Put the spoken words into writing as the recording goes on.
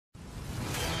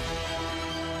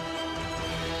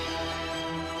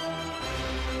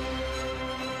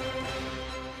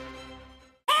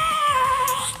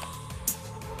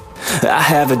I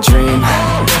have a dream,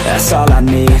 that's all I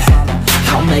need.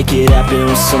 I'll make it happen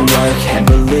with some work and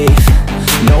belief.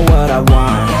 Know what I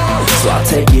want, so I'll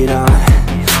take it on.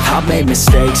 I've made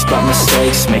mistakes, but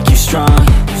mistakes make you strong.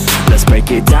 Let's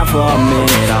break it down for a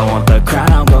minute. I want the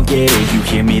crown, I'm gon' get it. You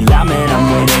hear me loud, man, I'm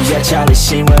winning. Yeah, Charlie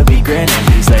Sheen will be grinning.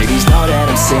 These ladies know that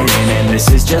I'm sinning, and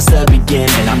this is just the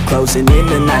beginning. I'm closing in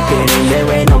the ninth inning, there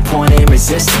ain't no point in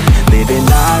resisting. Living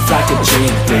life like a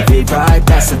dream, live it right,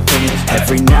 that's the thing.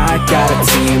 Every night, got a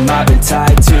team, I've been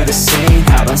tied to the scene.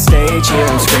 Out on stage, hear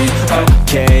them scream,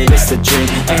 okay, it's a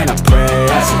dream. And I pray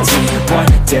as a team,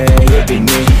 one day it'll be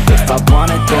me. If I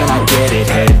want it, then I get it.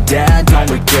 Head down,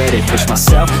 don't regret it. Push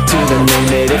myself to the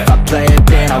limit. If I play it,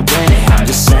 then I win it. I'm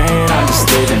just saying, I'm just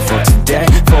living for today.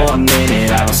 For a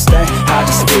minute, I don't stay, I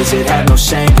just visit. Have no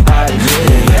shame, I admit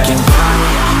it. Looking right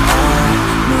at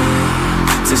me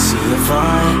to see if I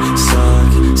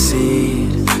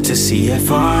succeed, to see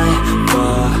if I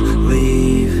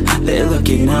believe. They're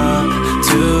looking up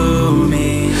to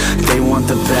me. They want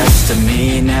the best of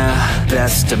me now,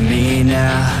 best of me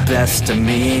now, best of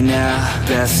me now,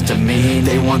 best of me.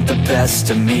 They want the best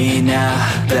of me now,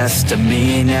 best of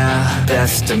me now,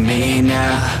 best of me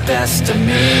now, best of me.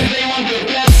 They want the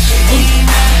best of me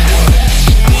now.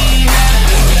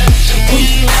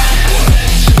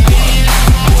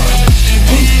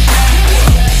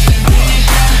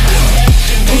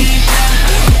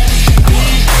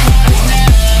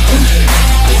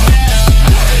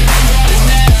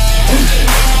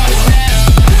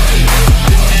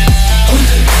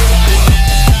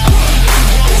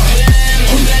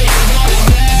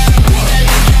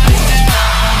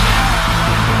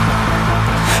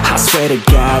 Swear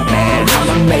to God, man,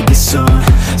 I'ma make it soon.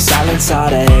 Silence all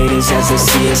the haters as they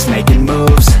see us making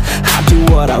moves. I do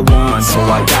what I want, so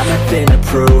I got nothing to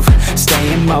prove.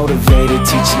 Staying motivated,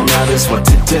 teaching others what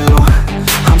to do.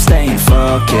 I'm staying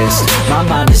focused, my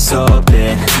mind is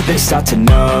open. They start to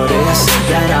notice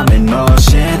that I'm in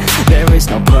motion. There is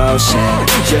no potion,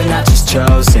 you're not just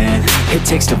chosen. It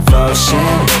takes devotion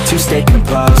to stay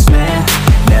composed, man.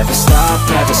 Never stop,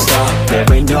 there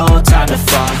ain't no time to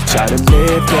fall. Try to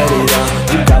live, get it up,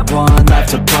 you got one life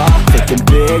to ball. Thinking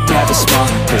big, never small,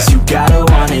 cause you gotta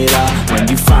want it all. When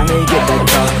you finally get that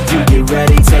call, you get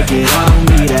ready, take it on.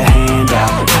 Need a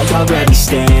handout, I already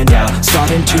stand out.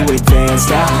 Starting to advance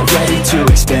now, ready to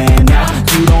expand now.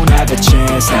 You don't have a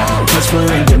chance now, cause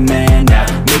we're in demand now.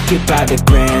 Make it by the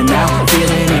grand now,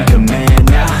 feeling in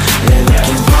command now. They're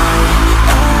looking right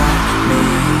at me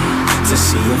to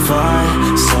see if I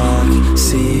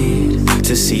succeed,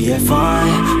 to see if I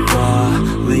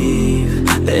believe.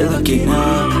 They're looking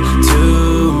up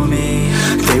to me.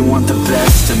 They want the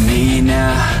best of me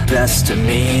now, best of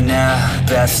me now,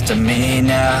 best of me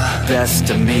now, best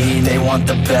of me. They want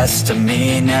the best of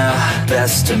me now,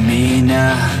 best of me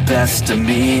now, best of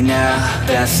me now,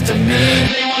 best of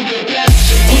me.